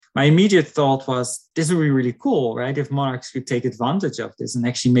my immediate thought was, this would be really cool, right? If monarchs could take advantage of this and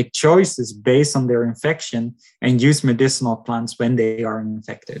actually make choices based on their infection and use medicinal plants when they are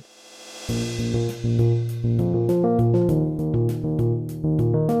infected.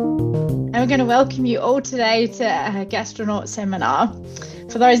 And we're going to welcome you all today to a Gastronaut seminar.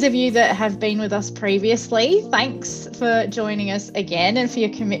 For those of you that have been with us previously, thanks for joining us again and for your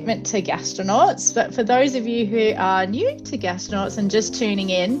commitment to Gastronauts. But for those of you who are new to Gastronauts and just tuning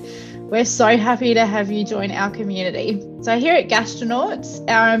in, we're so happy to have you join our community. So here at Gastronauts,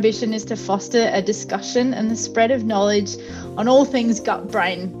 our ambition is to foster a discussion and the spread of knowledge on all things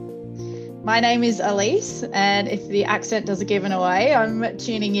gut-brain. My name is Elise, and if the accent doesn't give it away, I'm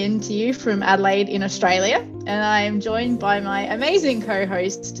tuning in to you from Adelaide in Australia, and I am joined by my amazing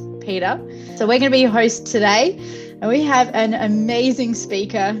co-host, Peter. So we're going to be your hosts today, and we have an amazing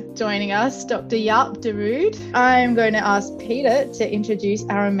speaker joining us, Dr. Jaap de Roode. I'm going to ask Peter to introduce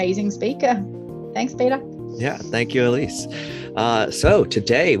our amazing speaker. Thanks, Peter. Yeah, thank you, Elise. So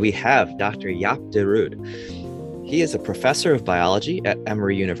today we have Dr. Jaap de Roode. He is a professor of biology at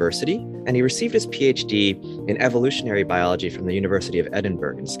Emory University, and he received his PhD in evolutionary biology from the University of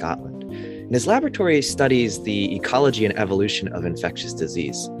Edinburgh in Scotland. And his laboratory studies the ecology and evolution of infectious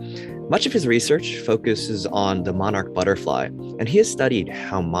disease. Much of his research focuses on the monarch butterfly, and he has studied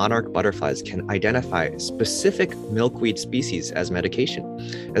how monarch butterflies can identify specific milkweed species as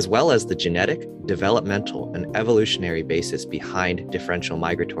medication, as well as the genetic, developmental, and evolutionary basis behind differential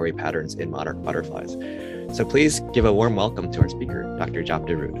migratory patterns in monarch butterflies. So please give a warm welcome to our speaker, Dr. Jaap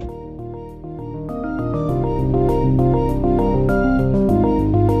de Roode.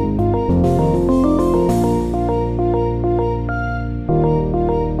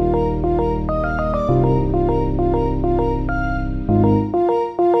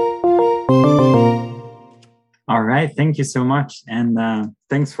 All right, thank you so much, and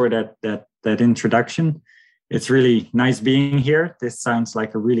thanks for that introduction. It's really nice being here. This sounds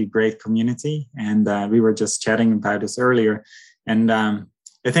like a really great community, and we were just chatting about this earlier. And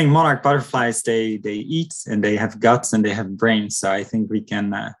I think monarch butterflies, they eat and they have guts and they have brains. So I think we can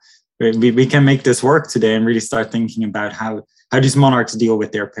make this work today and really start thinking about how these monarchs deal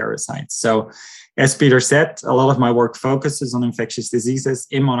with their parasites. So as Peter said, a lot of my work focuses on infectious diseases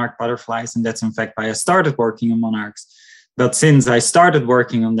in monarch butterflies, and that's in fact why I started working on monarchs. But since I started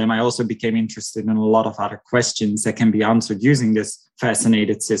working on them, I also became interested in a lot of other questions that can be answered using this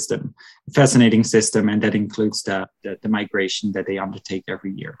fascinating system, and that includes the migration that they undertake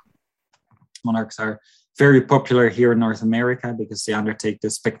every year. Monarchs are very popular here in North America because they undertake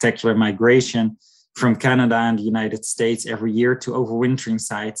this spectacular migration from Canada and the United States every year to overwintering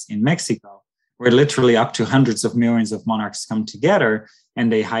sites in Mexico, where literally up to hundreds of millions of monarchs come together, and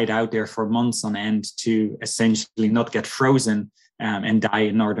they hide out there for months on end to essentially not get frozen and die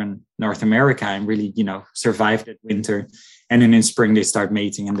in northern North America and really, survive that winter. And then in spring, they start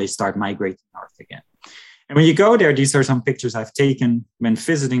mating and they start migrating north again. And when you go there, these are some pictures I've taken when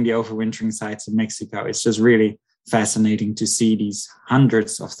visiting the overwintering sites in Mexico. It's just really fascinating to see these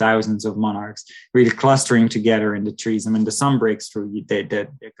hundreds of thousands of monarchs really clustering together in the trees. And when the sun breaks through, they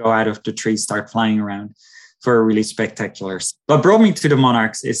go out of the trees, start flying around for a really spectacular. What brought me to the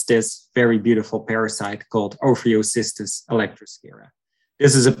monarchs is this very beautiful parasite called Ophiocystis electrosclera.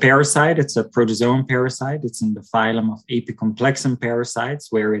 This is a parasite. It's a protozoan parasite. It's in the phylum of Apicomplexan parasites,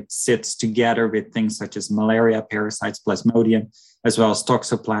 where it sits together with things such as malaria parasites, Plasmodium, as well as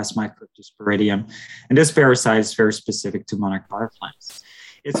Toxoplasma cryptosporidium. And this parasite is very specific to monarch butterflies.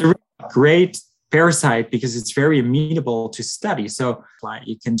 It's a really great parasite because it's very amenable to study. So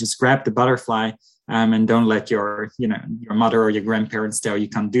you can just grab the butterfly and don't let your mother or your grandparents tell you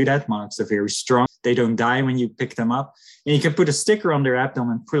can't do that. Monarchs are very strong. They don't die when you pick them up. And you can put a sticker on their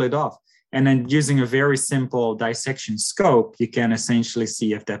abdomen and pull it off. And then using a very simple dissection scope, you can essentially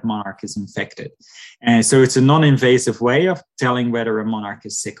see if that monarch is infected. And so it's a non-invasive way of telling whether a monarch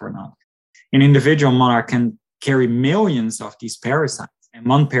is sick or not. An individual monarch can carry millions of these parasites. And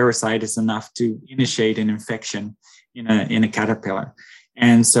one parasite is enough to initiate an infection in a caterpillar.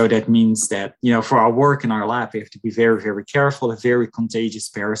 And so that means that, for our work in our lab, we have to be very, very careful of very contagious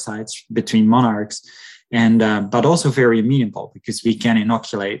parasites between monarchs, and but also very amenable because we can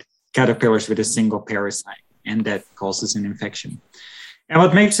inoculate caterpillars with a single parasite, and that causes an infection. And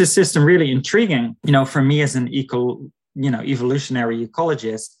what makes this system really intriguing, for me as an evolutionary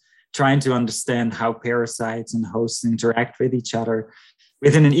ecologist, trying to understand how parasites and hosts interact with each other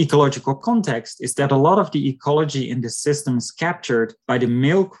within an ecological context, is that a lot of the ecology in the system is captured by the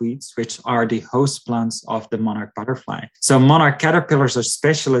milkweeds, which are the host plants of the monarch butterfly. So monarch caterpillars are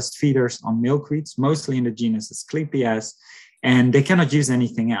specialist feeders on milkweeds, mostly in the genus Asclepias, and they cannot use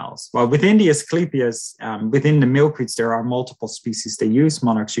anything else. Well, within the Asclepias, within the milkweeds, there are multiple species they use.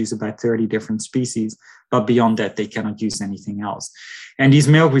 Monarchs use about 30 different species, but beyond that, they cannot use anything else. And these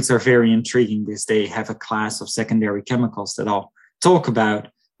milkweeds are very intriguing because they have a class of secondary chemicals that I'll talk about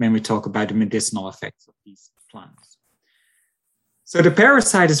when we talk about the medicinal effects of these plants. So the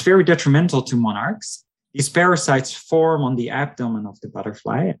parasite is very detrimental to monarchs. These parasites form on the abdomen of the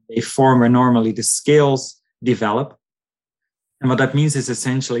butterfly. They form where normally the scales develop. And what that means is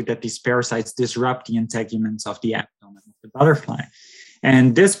essentially that these parasites disrupt the integuments of the abdomen of the butterfly.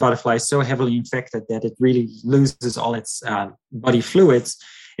 And this butterfly is so heavily infected that it really loses all its body fluids.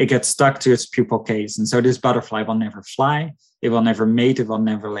 It gets stuck to its pupal case. And so this butterfly will never fly. It will never mate. It will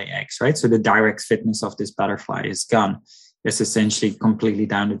never lay eggs, right? So the direct fitness of this butterfly is gone. It's essentially completely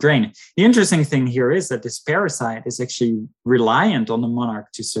down the drain. The interesting thing here is that this parasite is actually reliant on the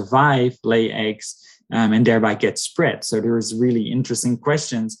monarch to survive, lay eggs, and thereby get spread. So there is really interesting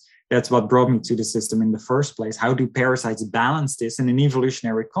questions. That's what brought me to the system in the first place. How do parasites balance this in an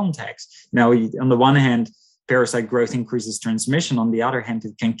evolutionary context? Now, on the one hand, parasite growth increases transmission. On the other hand,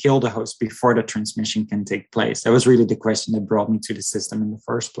 it can kill the host before the transmission can take place. That was really the question that brought me to the system in the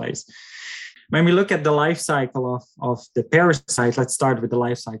first place. When we look at the life cycle of the parasite, let's start with the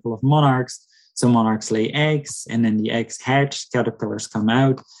life cycle of monarchs. So monarchs lay eggs, and then the eggs hatch, caterpillars come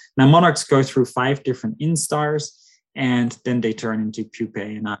out. Now monarchs go through 5 different instars, and then they turn into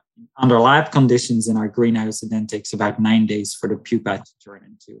pupae. And under lab conditions in our greenhouse, it then takes about 9 days for the pupa to turn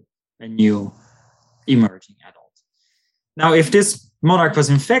into a new emerging adult. Now, if this monarch was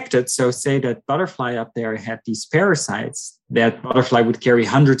infected, so say that butterfly up there had these parasites, that butterfly would carry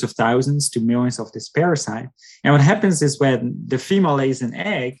hundreds of thousands to millions of this parasite. And what happens is when the female lays an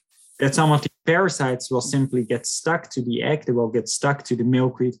egg, that some of the parasites will simply get stuck to the egg, they will get stuck to the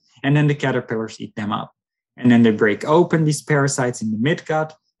milkweed, and then the caterpillars eat them up. And then they break open these parasites in the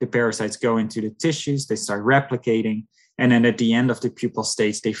midgut, the parasites go into the tissues, they start replicating, and then at the end of the pupal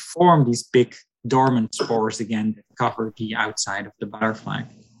stage, they form these big dormant spores again that cover the outside of the butterfly.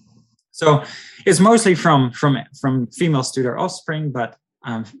 So it's mostly from females to their offspring, but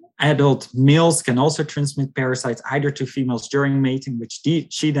adult males can also transmit parasites either to females during mating, which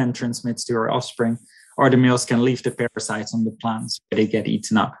she then transmits to her offspring, or the males can leave the parasites on the plants where they get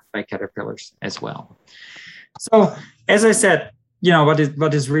eaten up by caterpillars as well. So as I said,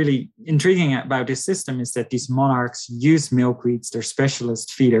 what is really intriguing about this system is that these monarchs use milkweeds, they're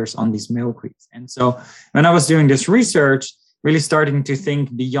specialist feeders on these milkweeds. And so when I was doing this research, really starting to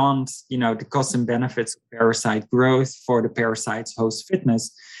think beyond, the costs and benefits of parasite growth for the parasite's host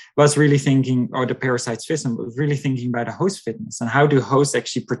fitness, was really thinking, or the parasite's fitness, was really thinking about the host fitness and how do hosts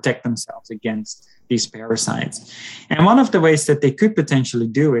actually protect themselves against these parasites. And one of the ways that they could potentially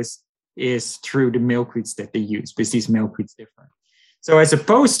do is through the milkweeds that they use, because these milkweeds differ. So as a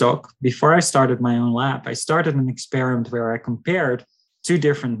postdoc, before I started my own lab, I started an experiment where I compared 2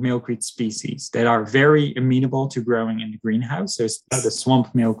 different milkweed species that are very amenable to growing in the greenhouse. So it's the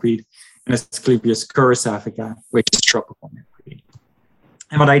swamp milkweed and Asclepias curassafica, which is tropical milkweed.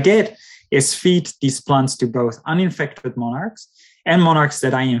 And what I did is feed these plants to both uninfected monarchs and monarchs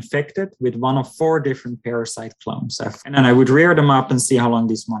that I infected with one of 4 different parasite clones. And then I would rear them up and see how long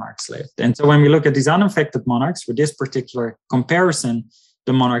these monarchs lived. And so when we look at these uninfected monarchs, for this particular comparison,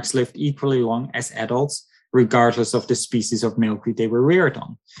 the monarchs lived equally long as adults, regardless of the species of milkweed they were reared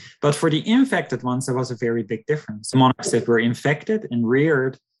on. But for the infected ones, there was a very big difference. The monarchs that were infected and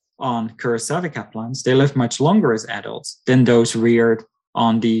reared on curassafica plants, they lived much longer as adults than those reared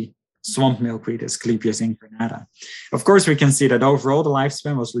on the swamp milkweed, Asclepias incarnata. Of course, we can see that overall the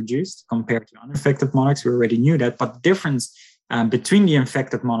lifespan was reduced compared to uninfected monarchs. We already knew that, but the difference between the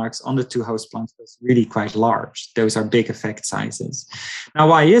infected monarchs on the 2 host plants was really quite large. Those are big effect sizes. Now,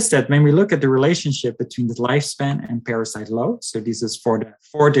 why is that? When we look at the relationship between the lifespan and parasite load, so this is for the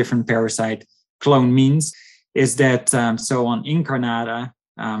 4 different parasite clone means, is that so on incarnata,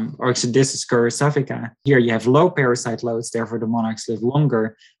 or actually this is curassafica. Here you have low parasite loads, therefore the monarchs live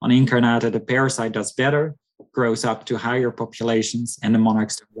longer. On incarnata, the parasite does better, grows up to higher populations, and the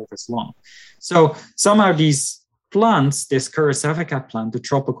monarchs don't live as long. So somehow these plants, this curassafica plant, the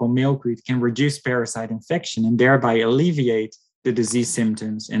tropical milkweed, can reduce parasite infection and thereby alleviate the disease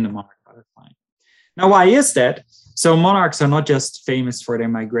symptoms in the monarch butterfly. Now, why is that? So monarchs are not just famous for their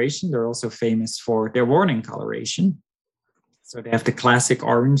migration, they're also famous for their warning coloration. So they have the classic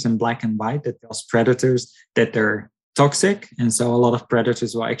orange and black and white that tells predators that they're toxic. And so a lot of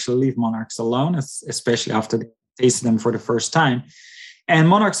predators will actually leave monarchs alone, especially after they taste them for the first time. And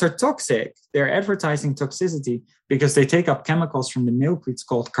monarchs are toxic. They're advertising toxicity because they take up chemicals from the milkweeds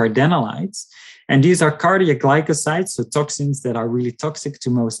called cardenolites. And these are cardioglycosides, so toxins that are really toxic to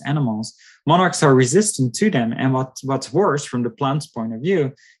most animals. Monarchs are resistant to them. And what's worse from the plant's point of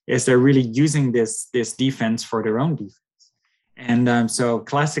view is they're really using this defense for their own defense. And so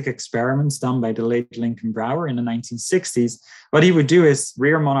classic experiments done by the late Lincoln Brower in the 1960s, what he would do is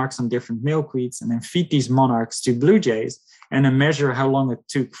rear monarchs on different milkweeds and then feed these monarchs to blue jays and then measure how long it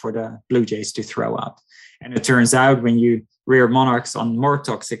took for the blue jays to throw up. And it turns out when you rear monarchs on more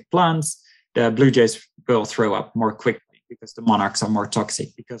toxic plants, the blue jays will throw up more quickly because the monarchs are more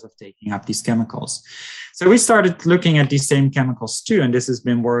toxic because of taking up these chemicals. So we started looking at these same chemicals too, and this has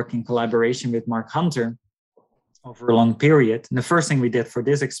been work in collaboration with Mark Hunter over a long period. And the first thing we did for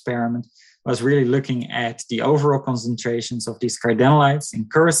this experiment was really looking at the overall concentrations of these cardenolites in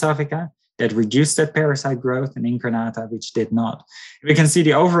Curassavica that reduced that parasite growth and Incarnata, which did not. We can see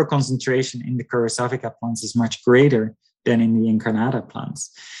the overall concentration in the Curassavica plants is much greater than in the Incarnata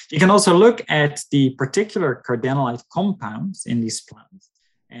plants. You can also look at the particular cardenolite compounds in these plants.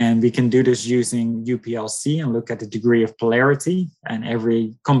 And we can do this using UPLC and look at the degree of polarity. And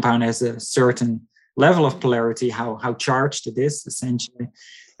every compound has a certain level of polarity, how charged it is, essentially.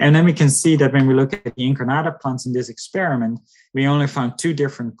 And then we can see that when we look at the Incarnata plants in this experiment, we only found two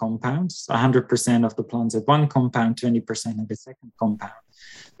different compounds, 100% of the plants at one compound, 20% at the second compound.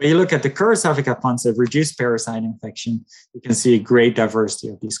 When you look at the Curassavica plants that reduce parasite infection, you can see a great diversity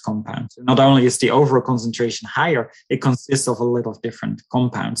of these compounds. Not only is the overall concentration higher, it consists of a lot of different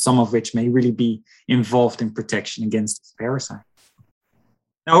compounds, some of which may really be involved in protection against this parasite.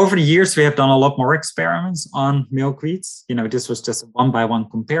 Now, over the years, we have done a lot more experiments on milkweeds. This was just a one-by-one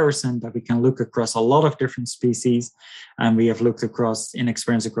comparison, but we can look across a lot of different species. And we have looked in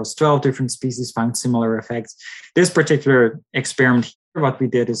experiments across 12 different species, found similar effects. This particular experiment here, what we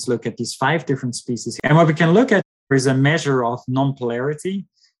did is look at these 5 different species. And what we can look at is a measure of non-polarity,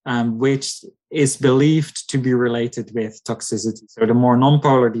 which is believed to be related with toxicity. So the more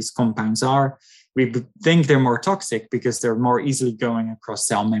non-polar these compounds are, we think they're more toxic because they're more easily going across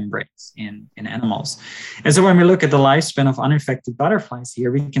cell membranes in animals. And so when we look at the lifespan of uninfected butterflies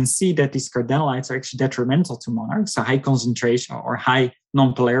here, we can see that these cardenolites are actually detrimental to monarchs. So high concentration or high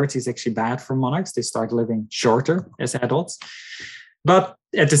non-polarity is actually bad for monarchs. They start living shorter as adults. But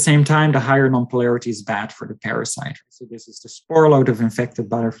at the same time, the higher non-polarity is bad for the parasite. So this is the spore load of infected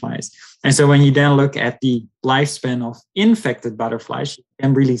butterflies. And so when you then look at the lifespan of infected butterflies, you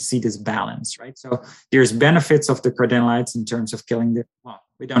can really see this balance, right? So there's benefits of the cardenolites in terms of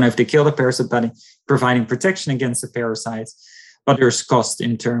we don't have to kill the parasite, but providing protection against the parasites, but there's cost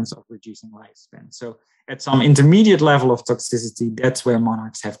in terms of reducing lifespan. So at some intermediate level of toxicity, that's where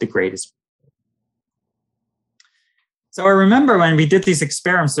monarchs have the greatest. So I remember when we did these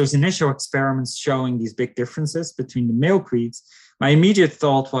experiments, those initial experiments showing these big differences between the milkweeds, my immediate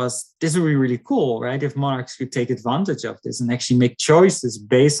thought was, this would be really cool, right? If monarchs could take advantage of this and actually make choices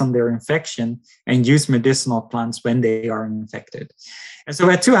based on their infection and use medicinal plants when they are infected. And so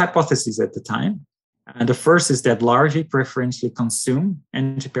we had 2 hypotheses at the time. The first is that larvae preferentially consume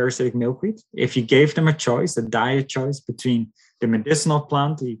antiparasitic milkweed. If you gave them a choice, a diet choice between the medicinal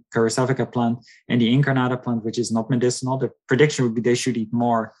plant, the Curassavica plant, and the Incarnata plant, which is not medicinal, the prediction would be they should eat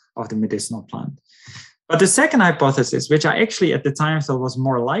more of the medicinal plant. But the second hypothesis, which I actually at the time thought was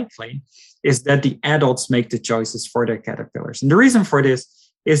more likely, is that the adults make the choices for their caterpillars. And the reason for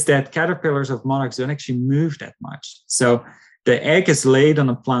this is that caterpillars of monarchs don't actually move that much. So the egg is laid on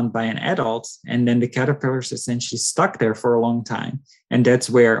a plant by an adult, and then the caterpillar is essentially stuck there for a long time. And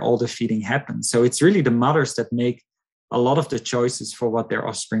that's where all the feeding happens. So it's really the mothers that make a lot of the choices for what their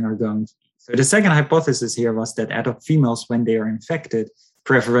offspring are going to be. So the second hypothesis here was that adult females, when they are infected,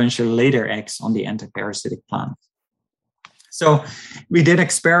 preferentially lay their eggs on the antiparasitic plant. So we did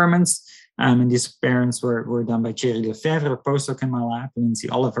experiments, and these experiments were done by Thierry Lefebvre, a postdoc in my lab, Lindsay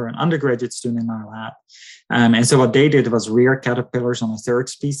Oliver, an undergraduate student in our lab. And so what they did was rear caterpillars on a third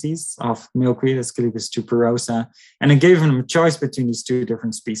species of milkweed, Asclepias tuberosa, and it gave them a choice between these 2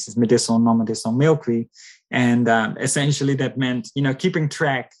 different species, medicinal and non-medicinal milkweed. And essentially that meant, keeping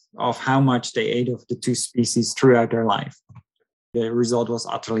track of how much they ate of the 2 species throughout their life. The result was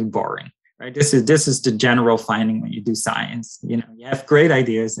utterly boring, right? This is the general finding when you do science. You have great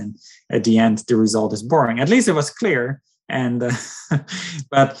ideas, and at the end, the result is boring. At least it was clear. And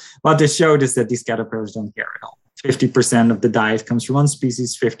but what this showed is that these caterpillars don't care at all. 50% of the diet comes from one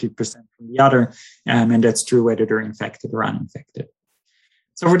species, 50% from the other, and that's true whether they're infected or uninfected.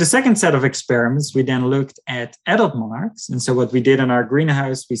 So for the second set of experiments, we then looked at adult monarchs. And so what we did in our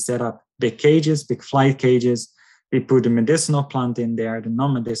greenhouse, we set up big cages, big flight cages, We put a medicinal plant in there, the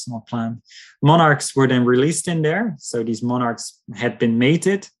non-medicinal plant. Monarchs were then released in there. So these monarchs had been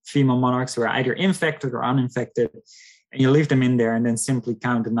mated. Female monarchs were either infected or uninfected. And you leave them in there and then simply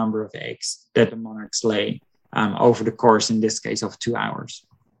count the number of eggs that the monarchs lay over the course, in this case, of 2 hours.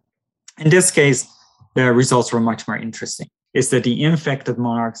 In this case, the results were much more interesting. Is that the infected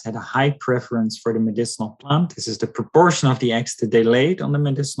monarchs had a high preference for the medicinal plant. This is the proportion of the eggs that they laid on the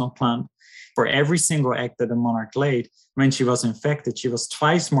medicinal plant. For every single egg that the monarch laid, when she was infected, she was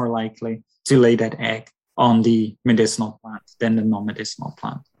twice more likely to lay that egg on the medicinal plant than the non-medicinal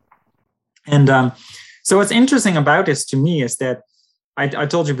plant. And so what's interesting about this to me is that I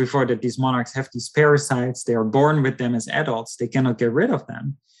told you before that these monarchs have these parasites. They are born with them as adults. They cannot get rid of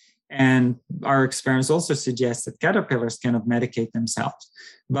them. And our experiments also suggest that caterpillars cannot medicate themselves.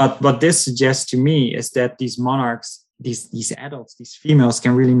 But what this suggests to me is that these monarchs, these adults, these females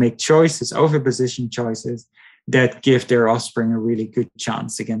can really make choices, oviposition choices, that give their offspring a really good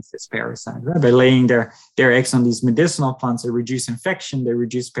chance against this parasite. Right? By laying their eggs on these medicinal plants, they reduce infection, they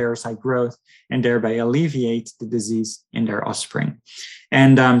reduce parasite growth, and thereby alleviate the disease in their offspring.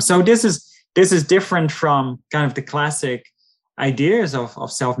 And so this is different from kind of the classic ideas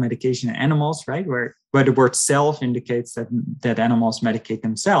of self-medication in animals, right? Where the word self indicates that animals medicate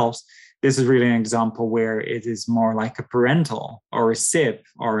themselves. This is really an example where it is more like a parental or a SIP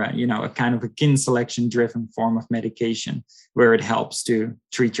or a kind of a kin selection driven form of medication where it helps to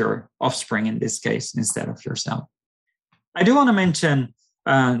treat your offspring in this case instead of yourself. I do want to mention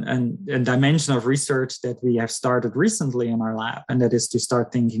a dimension of research that we have started recently in our lab, and that is to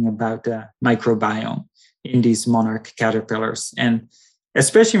start thinking about the microbiome in these monarch caterpillars. And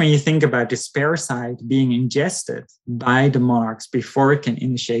especially when you think about this parasite being ingested by the monarchs before it can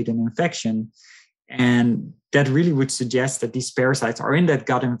initiate an infection. And that really would suggest that these parasites are in that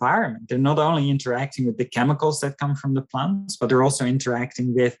gut environment. They're not only interacting with the chemicals that come from the plants, but they're also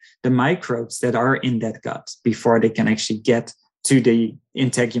interacting with the microbes that are in that gut before they can actually get to the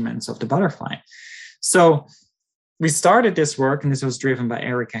integuments of the butterfly. So we started this work, and this was driven by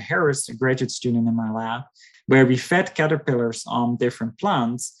Erica Harris, a graduate student in my lab, where we fed caterpillars on different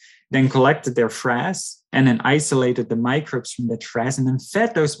plants, then collected their frass, and then isolated the microbes from that frass, and then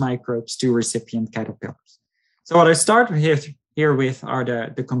fed those microbes to recipient caterpillars. So what I start here with are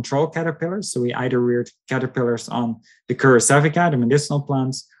the control caterpillars. So we either reared caterpillars on the Curassavica, the medicinal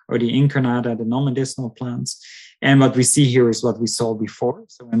plants, or the Incarnata, the non-medicinal plants. And what we see here is what we saw before.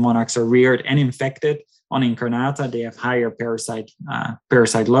 So when monarchs are reared and infected on Incarnata, they have higher parasite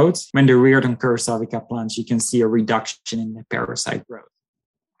loads. When they're reared on Curassavica plants, you can see a reduction in the parasite growth.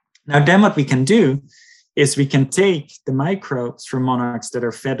 Now, then what we can do is we can take the microbes from monarchs that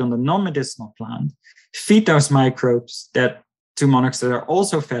are fed on the non-medicinal plant, feed those microbes to monarchs that are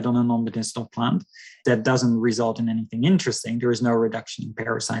also fed on a non-medicinal plant. That doesn't result in anything interesting. There is no reduction in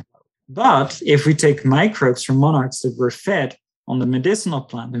parasite load. But if we take microbes from monarchs that were fed on the medicinal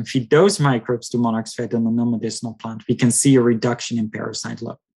plant and feed those microbes to monarchs fed on the non-medicinal plant, we can see a reduction in parasite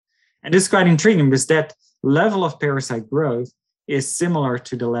load. And this is quite intriguing because that level of parasite growth is similar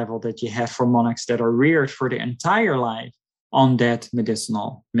to the level that you have for monarchs that are reared for their entire life on that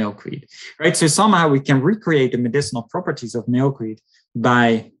medicinal milkweed, right? So somehow we can recreate the medicinal properties of milkweed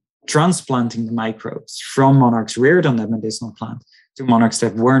by transplanting the microbes from monarchs reared on that medicinal plant to monarchs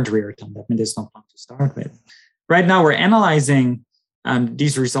that weren't reared on that medicinal plant to start with. Right now, we're analyzing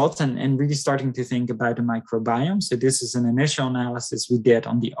these results and really starting to think about the microbiome. So this is an initial analysis we did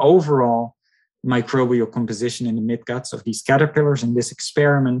on the overall microbial composition in the midguts of these caterpillars in this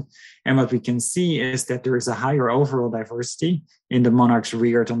experiment. And what we can see is that there is a higher overall diversity in the monarchs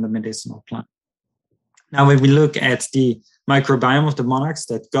reared on the medicinal plant. Now, when we look at the microbiome of the monarchs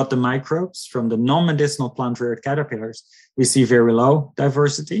that got the microbes from the non-medicinal plant reared caterpillars, we see very low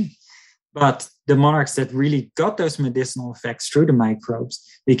diversity. But the monarchs that really got those medicinal effects through the microbes,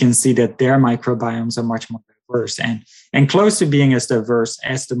 we can see that their microbiomes are much more diverse and close to being as diverse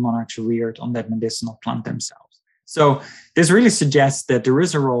as the monarchs reared on that medicinal plant themselves. So this really suggests that there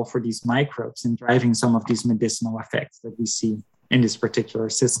is a role for these microbes in driving some of these medicinal effects that we see in this particular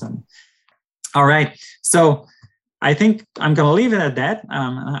system. All right, so I think I'm going to leave it at that,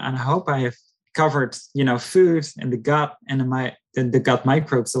 and I hope I have covered, food and the gut and the gut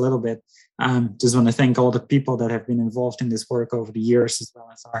microbes a little bit. Just want to thank all the people that have been involved in this work over the years, as well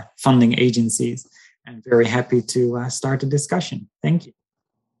as our funding agencies. I'm very happy to start the discussion. Thank you.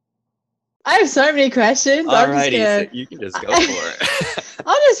 I have so many questions. All righty, so you can just go for it.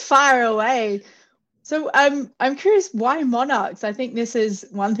 I'll just fire away. So I'm curious, why monarchs? I think this is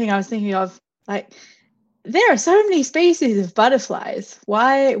one thing I was thinking of. Like, there are so many species of butterflies.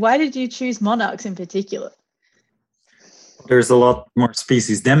 Why did you choose monarchs in particular? there's a lot more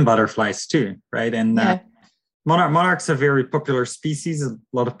species than butterflies too, right? And monarchs are very popular species. A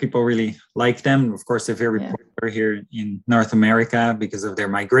lot of people really like them. Of course, they're very popular here in North America because of their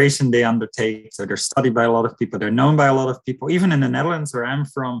migration they undertake. So they're studied by a lot of people. They're known by a lot of people. Even in the Netherlands, where I'm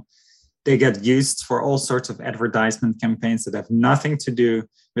from, they get used for all sorts of advertisement campaigns that have nothing to do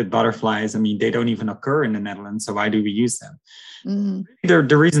with butterflies. I mean, they don't even occur in the Netherlands. So why do we use them?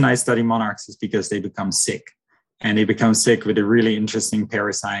 The reason I study monarchs is because they become sick. And they become sick with a really interesting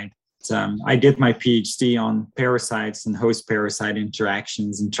parasite. I did my PhD on parasites and host parasite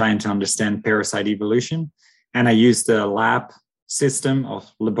interactions and trying to understand parasite evolution. And I used the lab system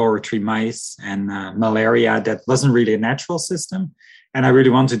of laboratory mice and malaria that wasn't really a natural system. And I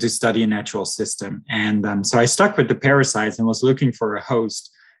really wanted to study a natural system. And so I stuck with the parasites and was looking for a host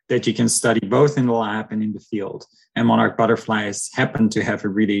that you can study both in the lab and in the field. And monarch butterflies happen to have a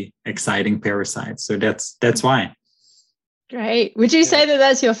really exciting parasite. So that's why. Great. Would you say that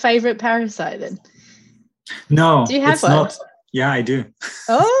that's your favorite parasite then? No, do you have it's one? not. Yeah, I do.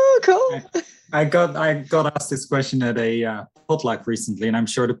 Oh, cool. I got asked this question at a potluck recently, and I'm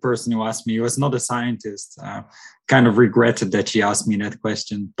sure the person who asked me, who was not a scientist, kind of regretted that she asked me that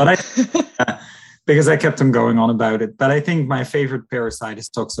question. But because I kept on going on about it. But I think my favorite parasite is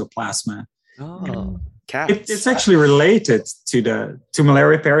Toxoplasma. Oh, cats. It's actually related to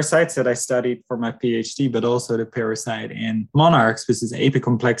malaria parasites that I studied for my PhD, but also the parasite in monarchs, which is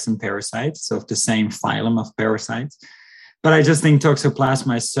apicomplexan parasites, so of the same phylum of parasites. But I just think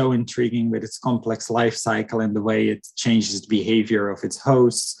Toxoplasma is so intriguing with its complex life cycle and the way it changes the behavior of its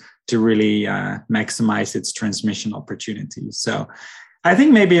hosts to really maximize its transmission opportunities. So I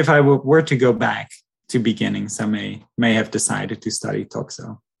think maybe if I were to go back to beginnings, I may have decided to study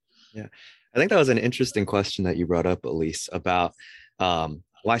Toxo. Yeah, I think that was an interesting question that you brought up, Elise, about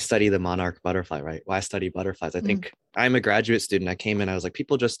why study the monarch butterfly, right? Why study butterflies? I think I'm a graduate student. I came in, I was like,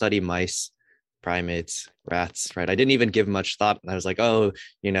 people just study mice, primates, rats, right? I didn't even give much thought. I was like, oh,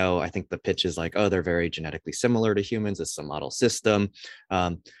 I think the pitch is like, oh, they're very genetically similar to humans. It's a model system.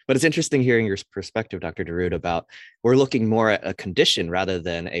 But it's interesting hearing your perspective, Dr. de Roode, about we're looking more at a condition rather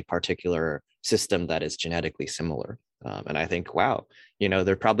than a particular system that is genetically similar. And I think, wow, there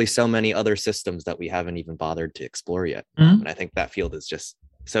are probably so many other systems that we haven't even bothered to explore yet. And I think that field is just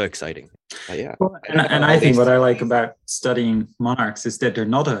so exciting. But yeah. Well, and I think what I like about studying monarchs is that they're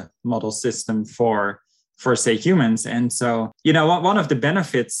not a model system for say humans. And so, one of the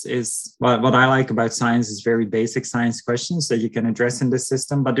benefits is what I like about science is very basic science questions that you can address in the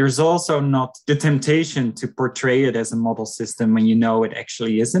system, but there's also not the temptation to portray it as a model system when it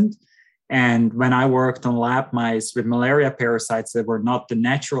actually isn't. And when I worked on lab mice with malaria parasites that were not the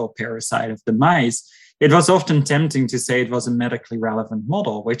natural parasite of the mice, it was often tempting to say it was a medically relevant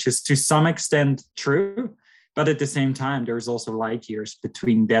model, which is to some extent true. But at the same time, there's also light years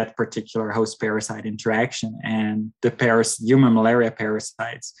between that particular host-parasite interaction and the human malaria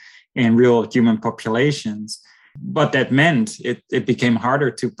parasites in real human populations. But that meant it became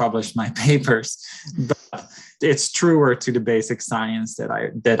harder to publish my papers. But it's truer to the basic science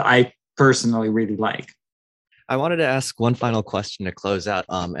that I personally really like. I wanted to ask one final question to close out.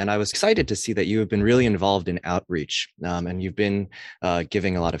 And I was excited to see that you have been really involved in outreach and you've been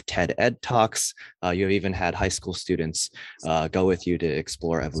giving a lot of TED Ed talks. You have even had high school students go with you to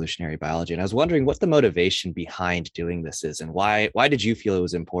explore evolutionary biology. And I was wondering what the motivation behind doing this is and why did you feel it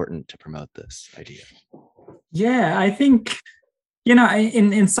was important to promote this idea? Yeah, I think,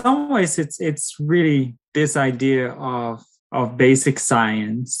 in some ways it's really this idea of basic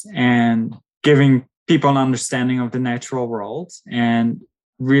science and giving people an understanding of the natural world and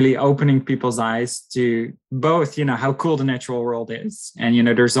really opening people's eyes to both, how cool the natural world is. And,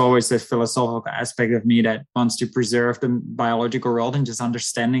 there's always this philosophical aspect of me that wants to preserve the biological world, and just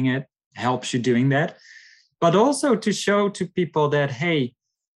understanding it helps you doing that. But also to show to people that, hey,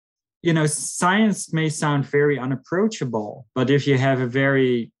 science may sound very unapproachable, but if you have a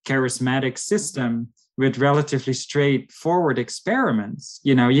very charismatic system with relatively straightforward experiments,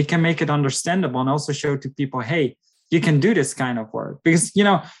 you can make it understandable and also show to people, hey, you can do this kind of work. Because,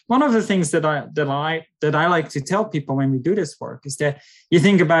 one of the things that I like to tell people when we do this work is that you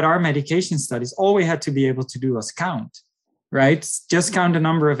think about our medication studies, all we had to be able to do was count, right? Just count the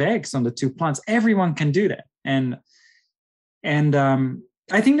number of eggs on the 2 plants. Everyone can do that. And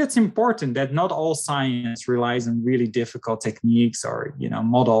I think that's important, that not all science relies on really difficult techniques or,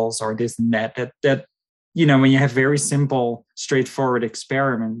 models or this and that when you have very simple, straightforward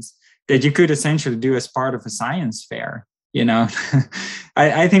experiments that you could essentially do as part of a science fair,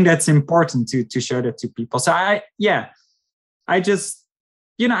 I think that's important to show that to people. So I just,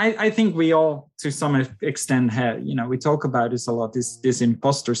 I think we all, to some extent, have, we talk about this a lot, this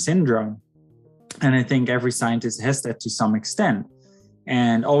imposter syndrome. And I think every scientist has that to some extent.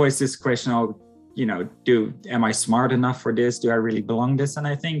 And always this question of, am I smart enough for this? Do I really belong this? And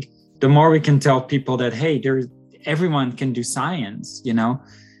I think the more we can tell people that, hey, everyone can do science,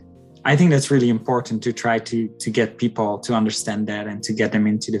 I think that's really important to try to get people to understand that and to get them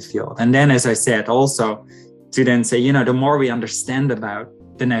into the field. And then, as I said, also to then say, the more we understand about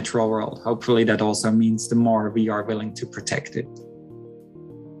the natural world, hopefully that also means the more we are willing to protect it.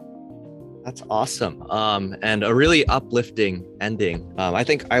 That's awesome. And a really uplifting ending. I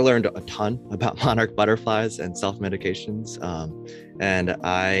think I learned a ton about monarch butterflies and self-medications. And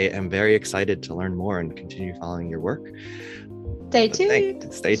I am very excited to learn more and continue following your work. Stay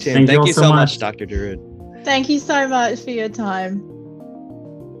tuned. Stay tuned. Thank you so much, Dr. de Roode. Thank you so much for your time.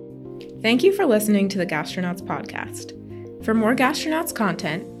 Thank you for listening to the Gastronauts podcast. For more Gastronauts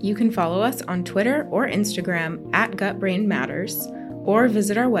content, you can follow us on Twitter or Instagram at GutBrainMatters, or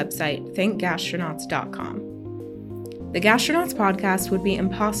visit our website, thinkgastronauts.com. The Gastronauts podcast would be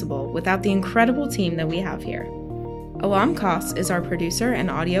impossible without the incredible team that we have here. Alam Kos is our producer and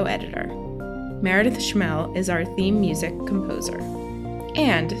audio editor. Meredith Schmel is our theme music composer.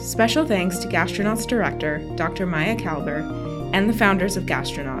 And special thanks to Gastronauts director, Dr. Maya Kalber, and the founders of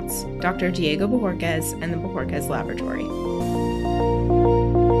Gastronauts, Dr. Diego Bojorquez and the Bojorquez Laboratory.